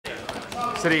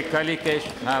Shri Kalikesh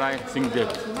Singh Deo.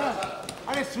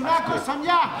 अरे सुना कुछ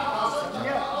समझा?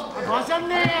 भाषण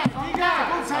नहीं है,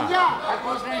 कुछ समझा?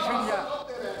 कुछ नहीं समझा।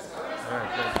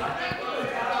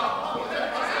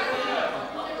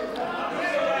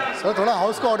 सर थोड़ा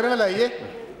हाउस को ऑर्डर में लाइए।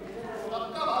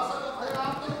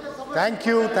 Thank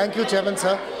you chairman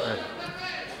sir.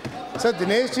 Sir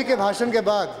Dinesh ji के भाषण के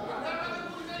बाद,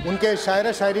 उनके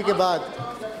शायरा शायरी के बाद,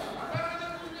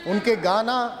 उनके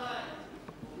गाना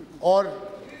और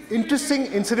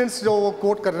इंटरेस्टिंग इंसिडेंट्स जो वो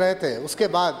कोट कर रहे थे, उसके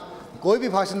बाद कोई भी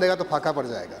भाषण देगा तो फाका पड़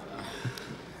जाएगा।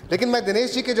 लेकिन मैं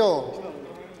दिनेश जी के जो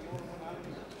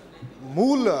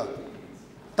मूल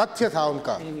तथ्य था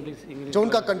उनका, जो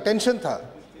उनका कंटेंशन था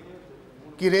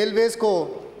कि रेलवेज को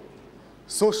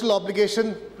सोशल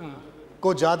ऑब्लिगेशन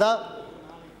को ज़्यादा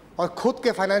और खुद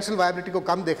के फाइनेंशियल वायबिलिटी को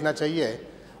कम देखना चाहिए,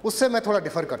 उससे मैं थोड़ा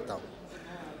डिफर करता हूँ।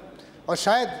 और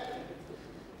शायद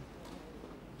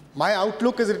my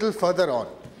outlook is a little further on.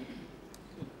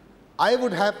 I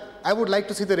would like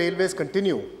to see the railways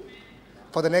continue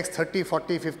for the next 30,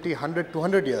 40, 50, 100,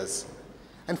 200 years.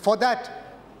 And for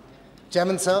that,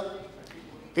 Chairman Sir,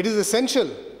 it is essential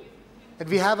that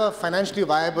we have a financially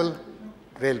viable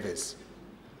railways.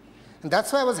 And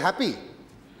that's why I was happy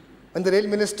when the Rail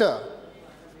Minister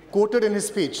quoted in his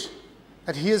speech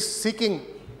that he is seeking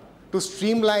to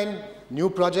streamline new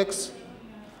projects,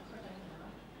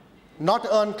 not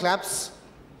earn claps,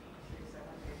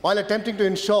 while attempting to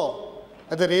ensure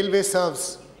that the railway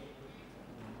serves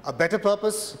a better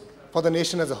purpose for the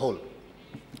nation as a whole.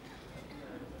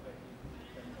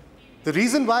 The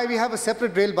reason why we have a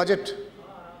separate rail budget,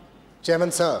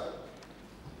 Chairman Sir,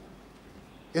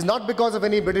 is not because of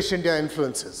any British India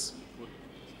influences.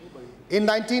 In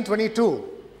 1922,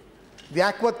 the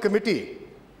Ackworth Committee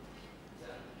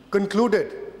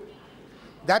concluded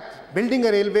that building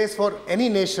a railways for any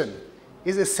nation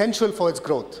is essential for its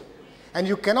growth. And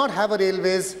you cannot have a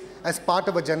railways as part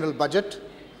of a general budget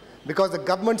because the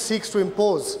government seeks to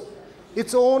impose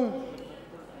its own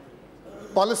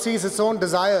policies, its own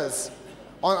desires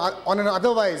on an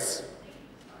otherwise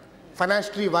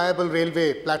financially viable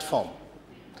railway platform.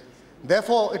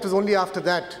 Therefore, it was only after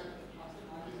that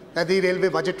that the railway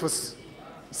budget was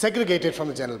segregated from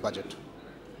the general budget.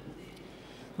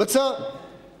 But sir,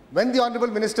 when the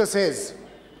Honourable Minister says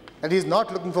that he is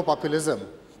not looking for populism,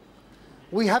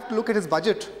 we have to look at his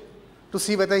budget to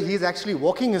see whether he is actually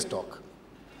walking his talk,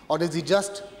 or is he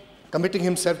just committing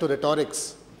himself to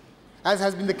rhetorics, as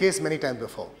has been the case many times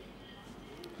before.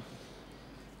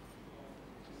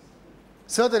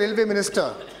 Sir, the Railway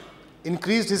Minister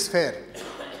increased his fare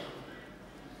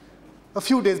a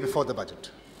few days before the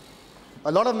budget.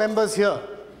 A lot of members here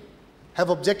have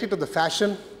objected to the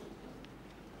fashion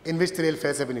in which the rail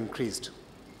fares have been increased.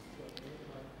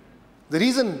 The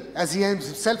reason, as he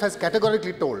himself has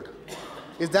categorically told,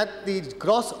 is that the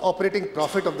gross operating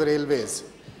profit of the railways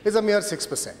is a mere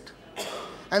 6%.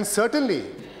 And certainly,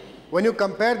 when you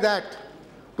compare that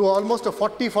to almost a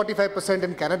 40–45%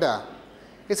 in Canada,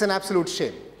 it's an absolute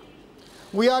shame.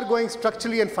 We are going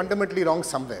structurally and fundamentally wrong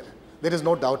somewhere. There is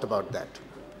no doubt about that.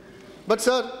 But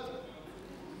sir,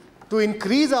 to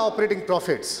increase our operating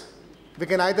profits, we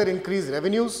can either increase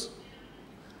revenues,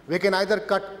 we can either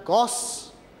cut costs,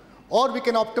 or we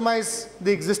can optimize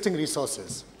the existing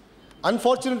resources.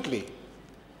 Unfortunately,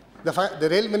 the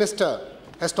Rail Minister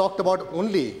has talked about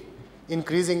only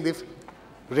increasing the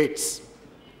rates.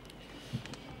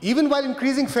 Even while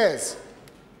increasing fares,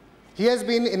 he has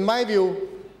been, in my view,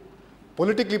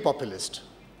 politically populist.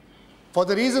 For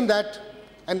the reason that,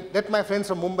 and let my friends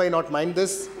from Mumbai not mind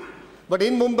this, but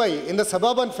in Mumbai, in the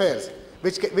suburban fares,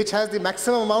 which has the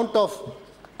maximum amount of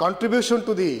contribution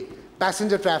to the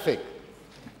passenger traffic,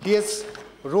 he has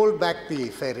rolled back the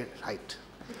fare height.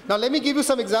 Now let me give you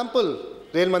some example,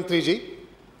 Rail Mantri ji.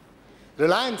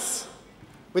 Reliance,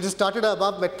 which is started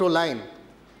above metro line,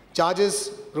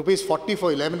 charges ₹40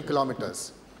 for 11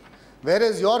 kilometers,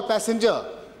 whereas your passenger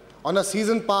on a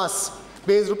season pass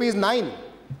pays ₹9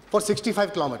 for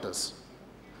 65 kilometers.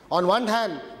 On one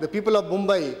hand, the people of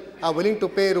Mumbai are willing to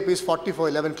pay ₹40 for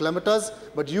 11 kilometers,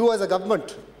 but you as a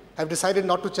government have decided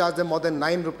not to charge them more than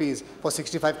 ₹9 for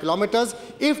 65 kilometers.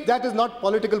 If that is not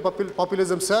political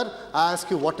populism, sir, I ask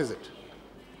you, what is it?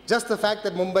 Just the fact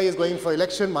that Mumbai is going for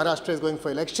election, Maharashtra is going for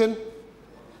election,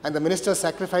 and the minister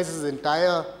sacrifices his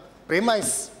entire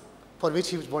premise for which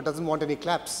he doesn't want any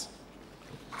claps.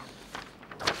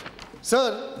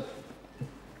 Sir,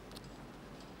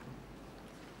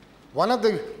 one of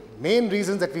the main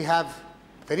reasons that we have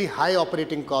very high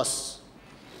operating costs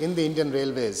in the Indian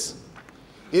railways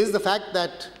is the fact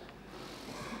that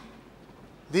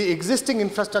the existing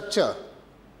infrastructure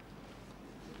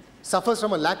suffers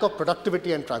from a lack of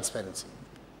productivity and transparency.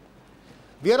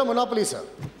 We are a monopoly, sir.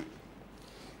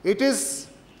 It is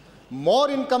more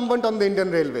incumbent on the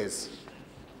Indian Railways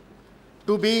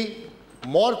to be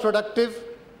more productive,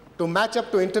 to match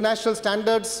up to international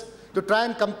standards, to try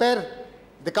and compare.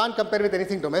 They can't compare with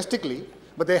anything domestically,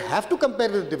 but they have to compare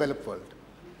with the developed world.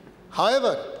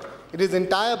 However, in his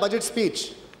entire budget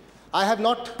speech, I have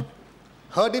not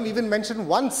heard him even mention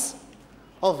once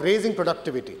of raising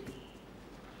productivity.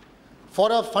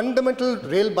 For a fundamental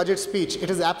rail budget speech, it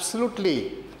is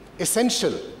absolutely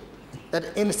essential that,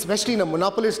 especially in a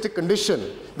monopolistic condition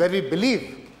where we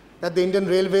believe that the Indian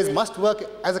Railways must work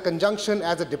as a conjunction,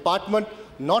 as a department,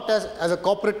 not as a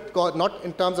corporate, not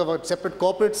in terms of separate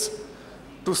corporates,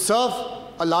 to serve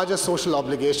a larger social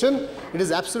obligation, it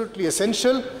is absolutely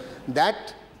essential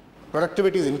that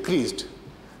productivity is increased.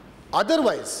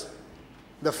 Otherwise,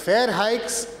 the fare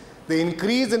hikes, the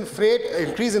increase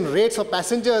in rates for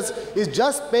passengers is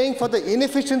just paying for the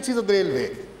inefficiencies of the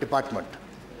railway department,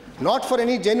 not for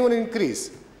any genuine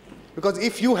increase. Because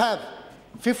if you have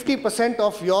 50%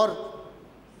 of your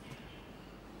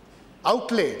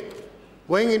outlay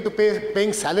going into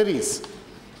paying salaries,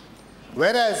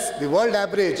 whereas the world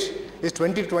average is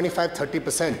 20, 25,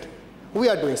 30%, we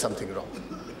are doing something wrong.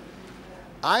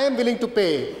 I am willing to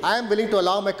pay, I am willing to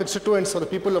allow my constituents, or the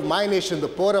people of my nation, the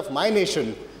poor of my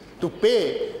nation, to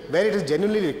pay where it is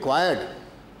genuinely required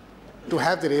to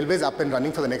have the railways up and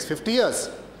running for the next 50 years.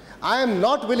 I am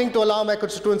not willing to allow my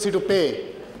constituency to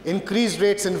pay increased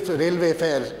rates in railway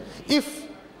fare if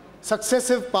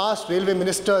successive past railway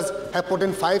ministers have put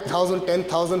in 5,000,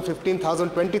 10,000, 15,000,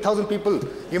 20,000 people,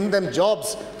 given them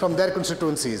jobs from their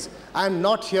constituencies. I am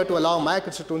not here to allow my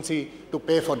constituency to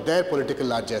pay for their political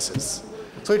largesses.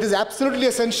 So it is absolutely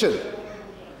essential.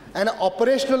 An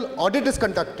operational audit is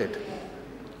conducted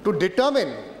to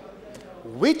determine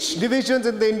which divisions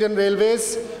in the Indian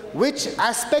Railways, which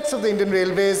aspects of the Indian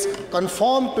Railways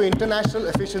conform to international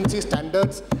efficiency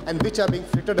standards and which are being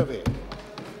frittered away.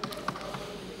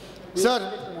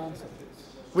 Sir,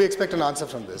 we expect an answer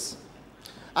from this.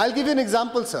 I'll give you an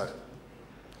example, sir.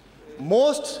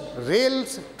 Most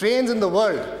trains in the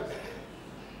world,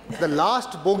 the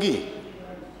last bogie,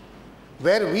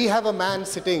 where we have a man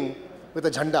sitting with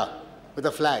a jhanda, with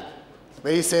a flag,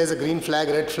 where he says a green flag,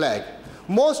 red flag.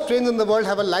 Most trains in the world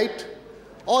have a light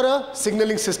or a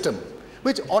signaling system,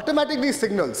 which automatically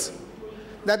signals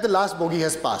that the last bogie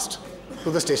has passed to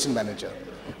the station manager.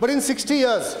 But in 60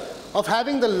 years of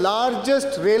having the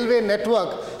largest railway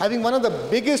network, having one of the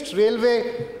biggest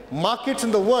railway markets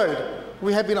in the world,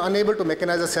 we have been unable to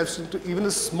mechanize ourselves into even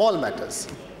the small matters.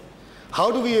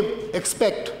 How do we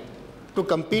expect to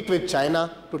compete with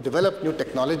China, to develop new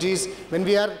technologies, when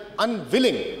we are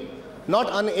unwilling, not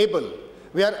unable?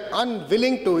 We are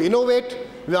unwilling to innovate,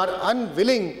 we are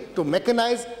unwilling to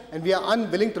mechanize, and we are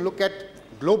unwilling to look at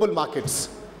global markets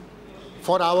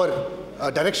for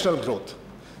our directional growth.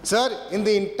 Sir, in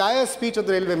the entire speech of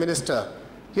the railway minister,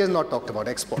 he has not talked about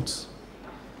exports.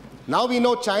 Now we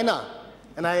know China,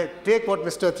 and I take what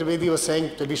Mr. Trivedi was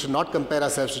saying, that we should not compare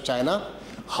ourselves to China.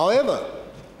 However,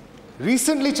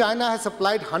 recently China has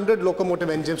supplied 100 locomotive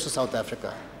engines to South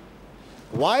Africa.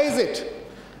 Why is it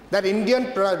that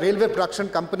Indian railway production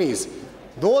companies,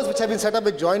 those which have been set up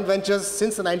with joint ventures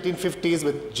since the 1950s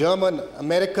with German,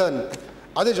 American,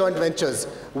 other joint ventures,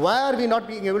 why are we not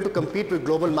being able to compete with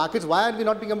global markets? Why are we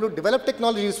not being able to develop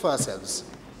technologies for ourselves?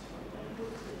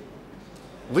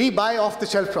 We buy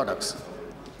off-the-shelf products.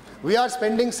 We are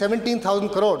spending 17,000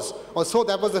 crores or so,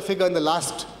 that was the figure in the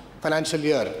last financial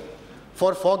year,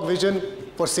 for fog vision,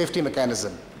 for safety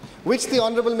mechanism, which the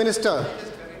Honorable Minister...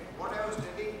 What I was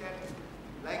telling that,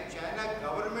 like China,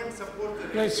 government supports the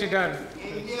Please sit down.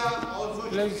 India also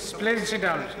Please sit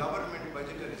down. Government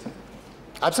budgetary support.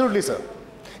 Absolutely, sir.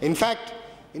 In fact,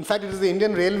 it is the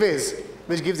Indian Railways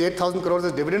which gives 8,000 crores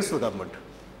as dividends to the government.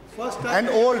 First time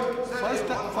we have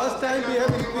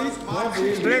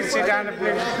increased. Please sit down,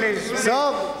 please.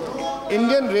 Sir,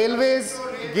 Indian Railways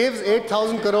gives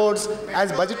 8,000 crores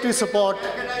as budgetary support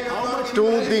to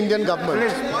the Indian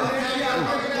government. How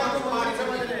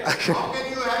can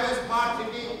you have a smart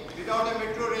city without a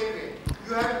metro railway?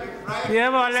 You have deprived... We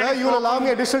have already Sir, you will allow me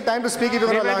additional time to speak if you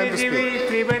will allow him to speak.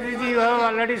 Trivedi, you have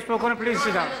already spoken. Please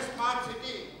sit down. a smart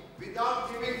city without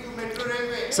giving to metro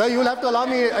railway. Sir, you will have to allow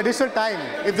me additional time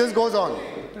if this goes on.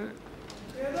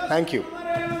 Thank you.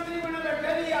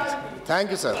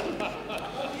 Thank you, sir.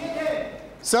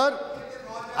 Sir,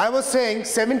 I was saying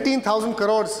 17,000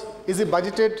 crores is the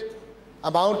budgeted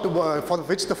amount for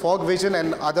which the fog vision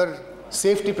and other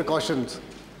safety precautions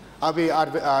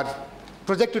are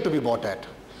projected to be bought at.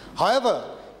 However,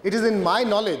 it is in my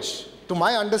knowledge to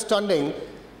my understanding,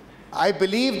 I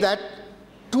believe that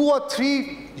 2 or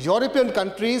 3 European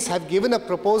countries have given a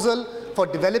proposal for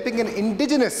developing an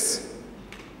indigenous,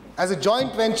 as a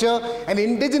joint venture, an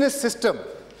indigenous system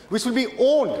which will be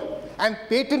owned and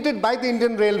patented by the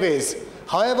Indian Railways.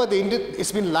 However,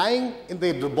 it's been lying in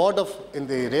the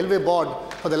railway board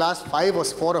for the last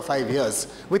 4 or 5 years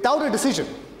without a decision.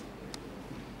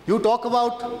 You talk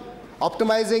about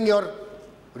optimizing your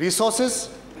resources.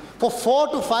 For 4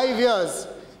 to 5 years,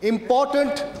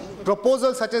 important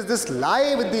proposals such as this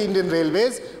lie with the Indian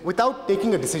Railways without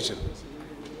taking a decision.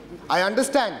 I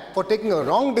understand for taking a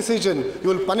wrong decision, you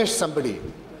will punish somebody.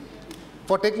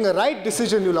 For taking a right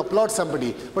decision, you will applaud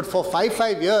somebody. But for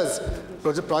 5 years,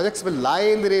 projects will lie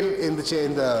in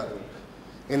the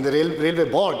railway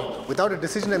board without a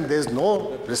decision, and there is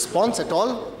no response at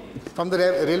all from the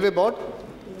railway board.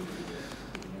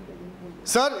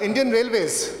 Sir, Indian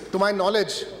Railways, to my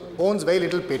knowledge, owns very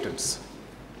little patents.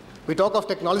 We talk of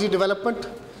technology development.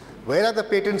 Where are the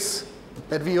patents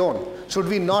that we own? Should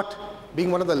we not,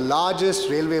 being one of the largest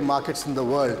railway markets in the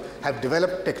world, have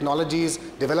developed technologies,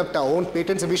 developed our own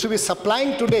patents, and we should be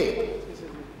supplying today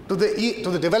to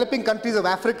the developing countries of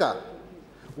Africa?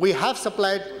 We have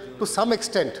supplied to some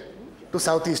extent to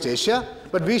Southeast Asia,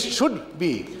 but we should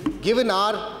be, given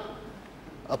our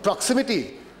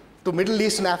proximity to Middle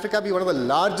East and Africa, be one of the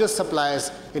largest suppliers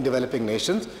in developing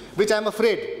nations, which I'm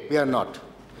afraid we are not.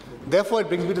 Therefore, it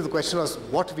brings me to the question of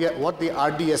what the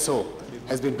RDSO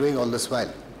has been doing all this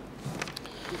while.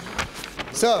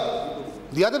 Sir,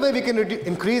 the other way we can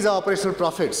increase our operational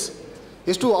profits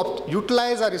is to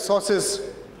utilize our resources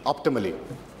optimally.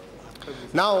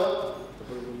 Now,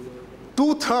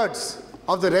 2/3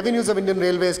 of the revenues of Indian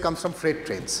Railways comes from freight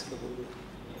trains,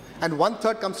 and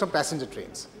 1/3 comes from passenger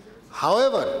trains.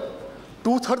 However,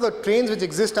 2/3 of the trains which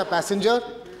exist are passenger,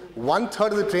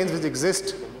 1/3 of the trains which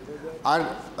exist are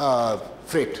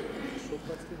freight.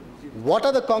 What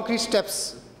are the concrete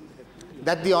steps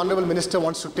that the Honorable Minister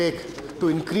wants to take to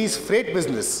increase freight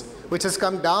business, which has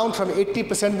come down from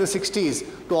 80% in the 60s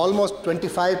to almost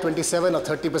 25, 27 or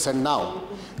 30% now?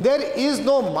 There is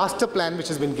no master plan which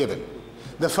has been given.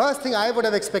 The first thing I would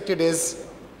have expected is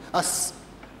a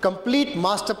complete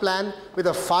master plan with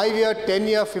a 5-year,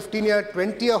 10-year, 15-year,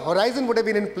 20-year horizon would have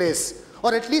been in place,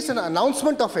 or at least an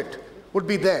announcement of it would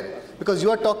be there, because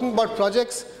you are talking about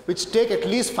projects which take at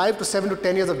least 5 to 7 to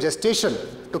 10 years of gestation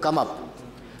to come up.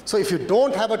 So if you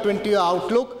don't have a 20-year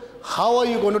outlook, how are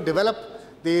you going to develop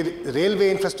the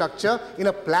railway infrastructure in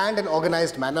a planned and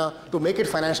organized manner to make it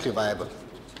financially viable?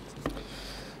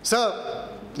 Sir,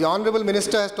 the Honorable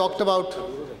Minister has talked about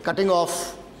cutting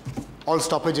off all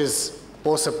stoppages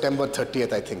post-September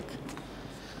 30th, I think.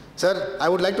 Sir, I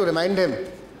would like to remind him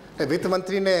that वित्त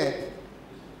मंत्री ने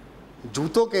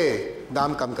जूतों के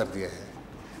दाम कम कर दिए हैं.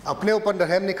 अपने ऊपर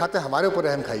रहम नहीं खाते, हमारे ऊपर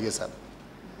रहम खाइए साहब.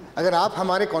 अगर आप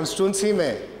हमारे कॉन्स्टिट्यूंसी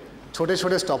में छोटे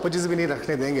छोटे स्टॉपेजेस भी नहीं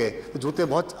रखने देंगे तो जूते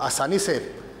बहुत आसानी से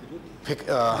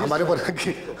हमारे ऊपर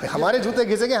हमारे जूते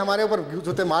घिसेंगे, हमारे ऊपर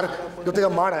जूते का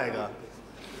मार आएगा.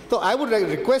 So I would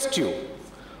request you,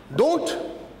 don't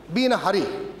be in a hurry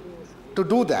to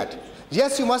do that.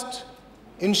 Yes, you must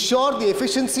ensure the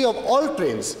efficiency of all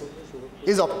trains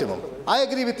is optimum. I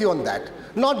agree with you on that.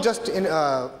 Not just in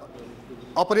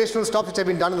operational stops which have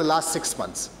been done in the last 6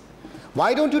 months.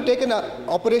 Why don't you take an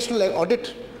operational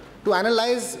audit to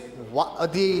analyze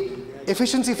the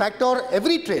efficiency factor of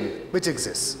every train which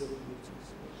exists?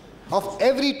 Of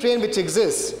every train which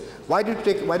exists, why don't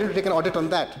you take an audit on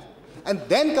that? And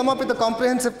then come up with a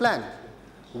comprehensive plan.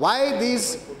 Why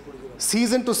these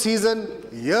season to season,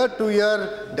 year to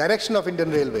year direction of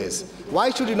Indian Railways?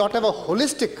 Why should you not have a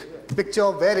holistic picture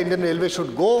of where Indian Railways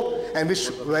should go and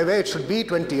where it should be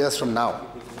 20 years from now?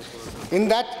 In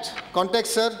that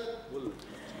context, sir,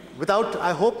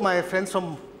 I hope my friends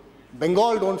from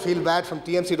Bengal don't feel bad, from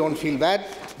TMC don't feel bad,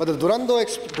 but the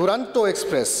Duronto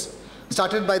Express,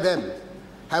 started by them,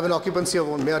 have an occupancy of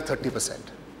a mere 30%.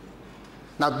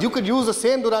 Now, you could use the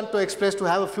same Duronto Express to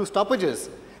have a few stoppages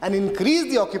and increase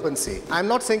the occupancy. I'm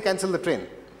not saying cancel the train.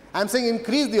 I'm saying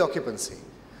increase the occupancy.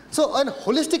 So a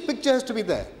holistic picture has to be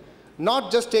there,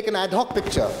 not just take an ad hoc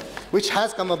picture, which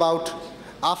has come about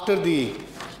after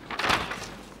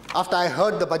I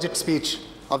heard the budget speech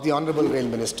of the Honorable Rail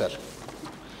Minister.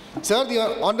 Sir, the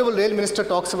Honorable Rail Minister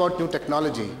talks about new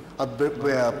technology of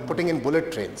putting in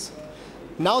bullet trains.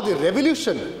 Now the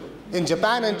revolution in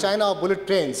Japan and China of bullet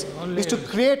trains is to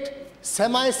create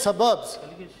semi-suburbs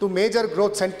to major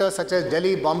growth centers such as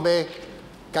Delhi, Bombay,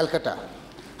 Calcutta.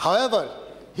 However,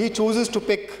 he chooses to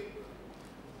pick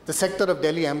the sector of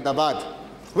Delhi, Ahmedabad,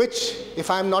 which, if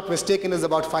I'm not mistaken, is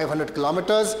about 500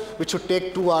 kilometers, which should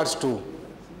take 2 hours to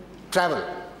travel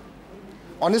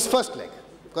on his first leg,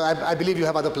 because I believe you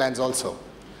have other plans also.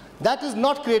 That is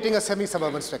not creating a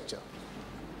semi-suburban structure.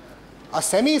 A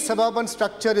semi-suburban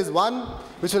structure is one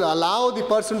which will allow the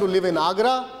person to live in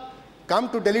Agra, come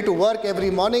to Delhi to work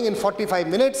every morning in 45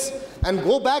 minutes and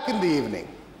go back in the evening.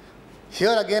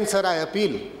 Here again, sir, I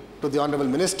appeal to the Honorable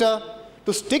Minister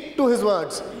to stick to his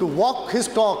words, to walk his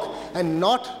talk and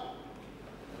not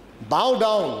bow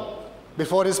down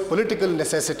before his political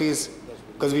necessities,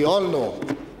 because we all know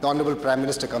the Honorable Prime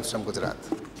Minister comes from Gujarat.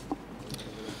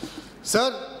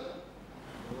 Sir,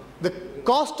 the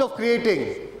cost of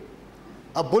creating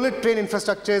a bullet train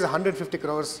infrastructure is 150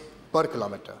 crores per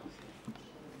kilometer.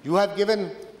 You have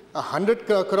given 100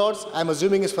 crores, I'm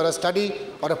assuming is for a study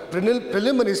or a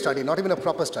preliminary study, not even a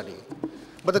proper study.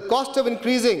 But the cost of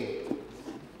increasing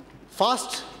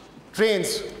fast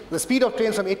trains, the speed of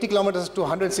trains from 80 kilometers to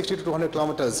 160 to 200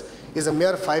 kilometers is a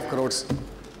mere 5 crores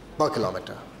per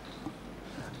kilometer.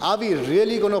 Are we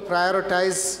really going to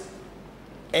prioritize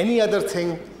any other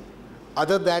thing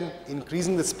other than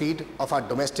increasing the speed of our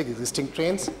domestic existing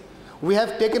trains? We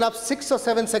have taken up 6 or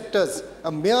 7 sectors,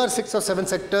 a mere 6 or 7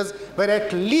 sectors, where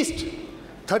at least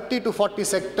 30 to 40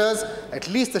 sectors, at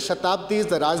least the Shatabdis,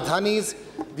 the Rajdhanis,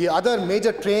 the other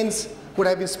major trains could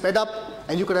have been sped up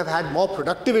and you could have had more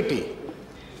productivity.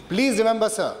 Please remember,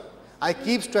 sir, I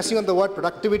keep stressing on the word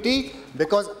productivity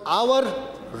because our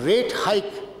rate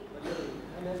hike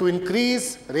to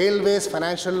increase railways'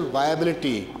 financial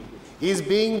viability is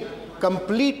being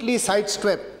completely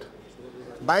sideswept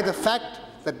by the fact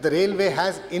that the railway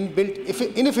has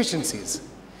inbuilt inefficiencies,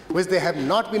 which they have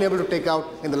not been able to take out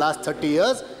in the last 30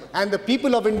 years. And the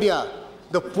people of India,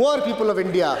 the poor people of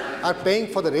India, are paying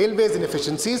for the railways'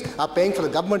 inefficiencies, are paying for the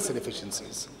government's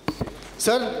inefficiencies.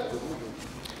 Sir,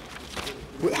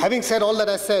 having said all that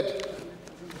I said,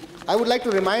 I would like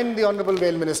to remind the Honorable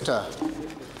Rail Minister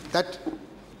that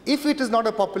if it is not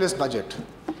a populist budget,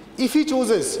 if he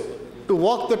chooses to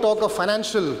walk the talk of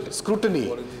financial scrutiny,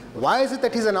 why is it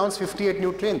that he's announced 58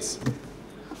 new trains?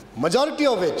 Majority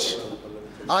of which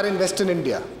are in Western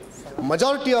India,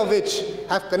 majority of which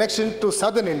have connection to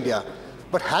Southern India,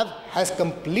 but has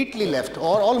completely left,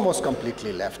 or almost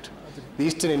completely left, the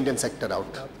Eastern Indian sector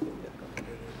out.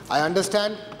 I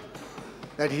understand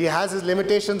that he has his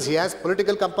limitations, he has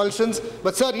political compulsions,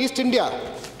 but sir, East India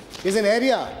is an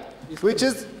area which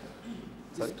is,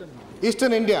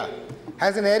 Eastern India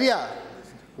has an area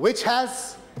which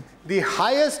has the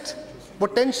highest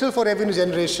potential for revenue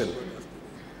generation.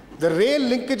 The rail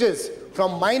linkages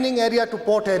from mining area to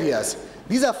port areas,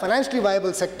 these are financially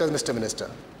viable sectors, Mr. Minister.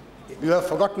 You have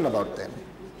forgotten about them.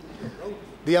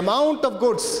 The amount of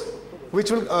goods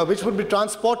which would be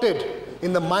transported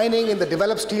in the mining, in the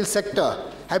developed steel sector,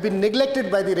 have been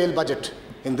neglected by the rail budget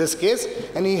in this case,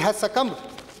 and he has succumbed,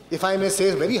 if I may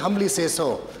say, very humbly say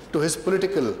so, to his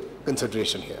political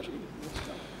consideration here.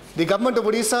 The government of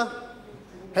Odisha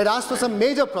had asked for some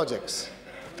major projects.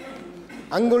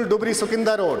 Angul Dubri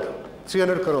Sukinda Road,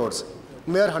 300 crores,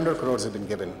 mere 100 crores have been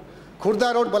given.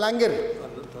 Khurda Road, Balangir,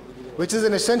 which is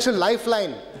an essential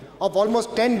lifeline of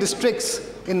almost 10 districts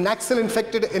in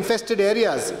Naxal-infested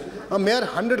areas, a mere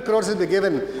 100 crores has been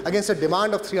given against a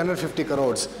demand of 350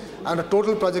 crores and a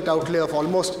total project outlay of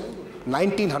almost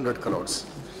 1900 crores.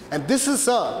 And this is,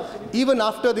 sir, even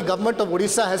after the government of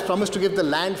Odisha has promised to give the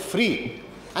land free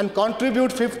and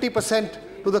contribute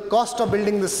 50% to the cost of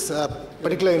building this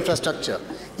particular infrastructure.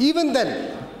 Even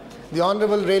then, the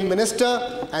Honorable Rail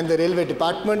Minister and the Railway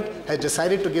Department has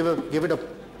decided to give it a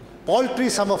paltry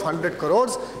sum of 100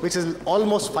 crores, which is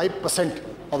almost 5%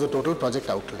 of the total project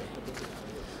outlay.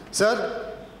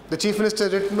 Sir, the Chief Minister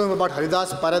has written to him about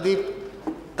Haridas, Paradeep,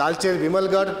 Talcher,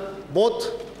 Vimalgarh,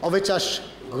 both of which are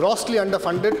grossly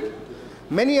underfunded.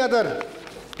 Many other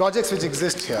projects which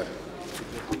exist here.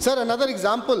 Sir, another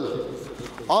example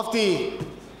of the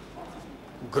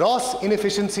gross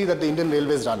inefficiency that the Indian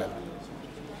Railways run in.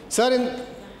 Sir, in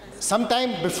some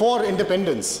time before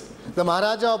independence, the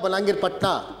Maharaja of Balangir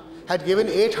Patna had given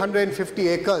 850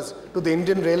 acres to the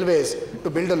Indian Railways to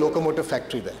build a locomotive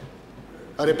factory there,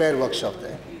 a repair workshop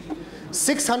there.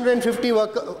 650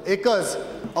 acres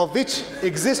of which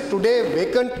exist today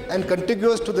vacant and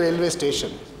contiguous to the railway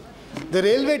station. The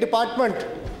Railway Department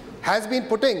has been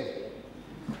putting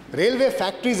railway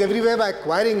factories everywhere by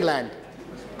acquiring land,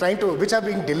 which are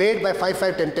being delayed by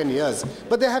 10 years.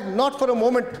 But they have not for a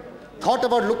moment thought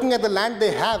about looking at the land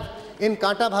they have in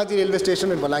Kantabhaji railway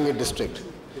station in Balangir district.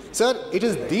 Sir, it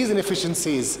is these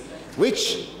inefficiencies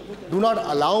which do not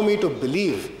allow me to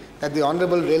believe that the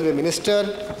Honorable Railway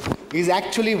Minister is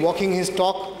actually walking his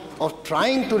talk of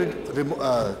trying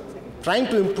to trying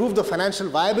to improve the financial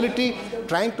viability,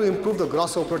 trying to improve the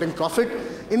gross operating profit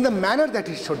in the manner that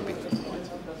he should be.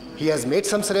 He has made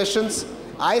some suggestions.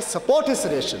 I support his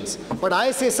suggestions, but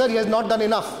I say, sir, he has not done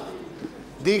enough.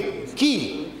 The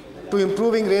key to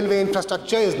improving railway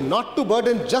infrastructure is not to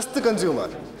burden just the consumer.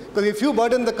 Because if you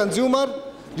burden the consumer,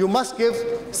 you must give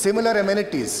similar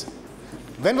amenities.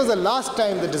 When was the last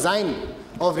time the design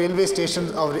of railway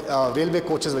stations, of railway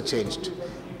coaches were changed?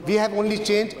 We have only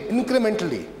changed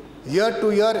incrementally, year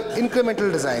to year,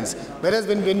 incremental designs. Whereas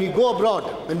when we go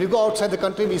abroad, when we go outside the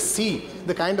country, we see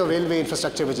the kind of railway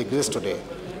infrastructure which exists today.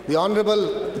 The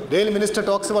Honorable Rail Minister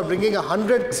talks about bringing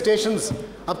 100 stations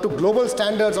up to global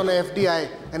standards on a FDI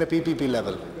and a PPP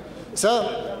level.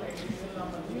 Sir,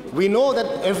 we know that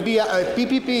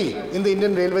PPP in the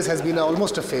Indian Railways has been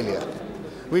almost a failure.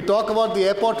 We talk about the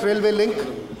airport railway link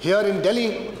here in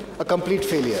Delhi, a complete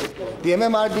failure. The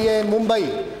MMRDA in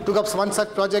Mumbai took up one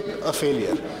such project, a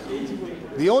failure.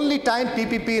 The only time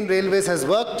PPP in railways has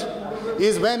worked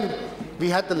is when we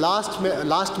had the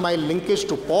last mile linkage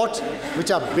to ports,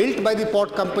 which are built by the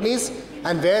port companies,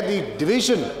 and where the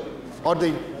division or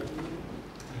the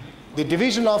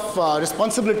division of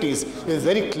responsibilities is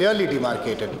very clearly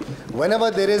demarcated.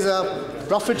 Whenever there is a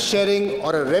profit sharing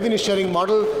or a revenue sharing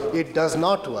model, it does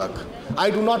not work. I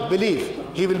do not believe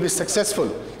he will be successful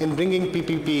in bringing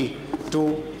PPP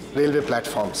to railway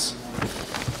platforms.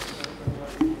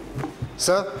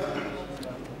 Sir,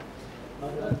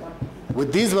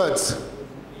 with these words,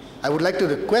 I would like to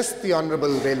request the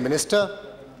Honorable Rail Minister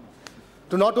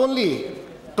to not only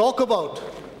talk about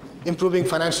improving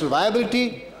financial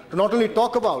viability, to not only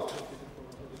talk about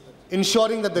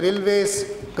ensuring that the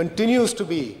railways continues to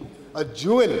be a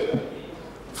jewel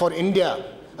for India,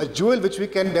 a jewel which we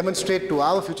can demonstrate to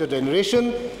our future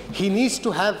generation. He needs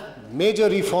to have major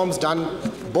reforms done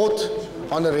both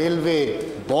on a railway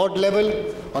board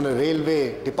level, on a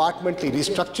railway departmentally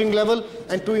restructuring level,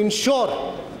 and to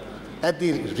ensure that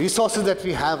the resources that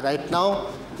we have right now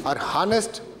are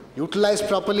harnessed, utilized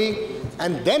properly,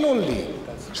 and then only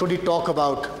should he talk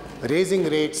about raising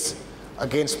rates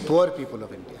against poor people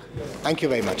of India. Thank you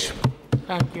very much.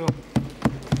 Thank you.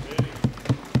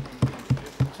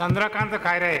 Chandrakant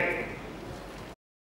Khaire.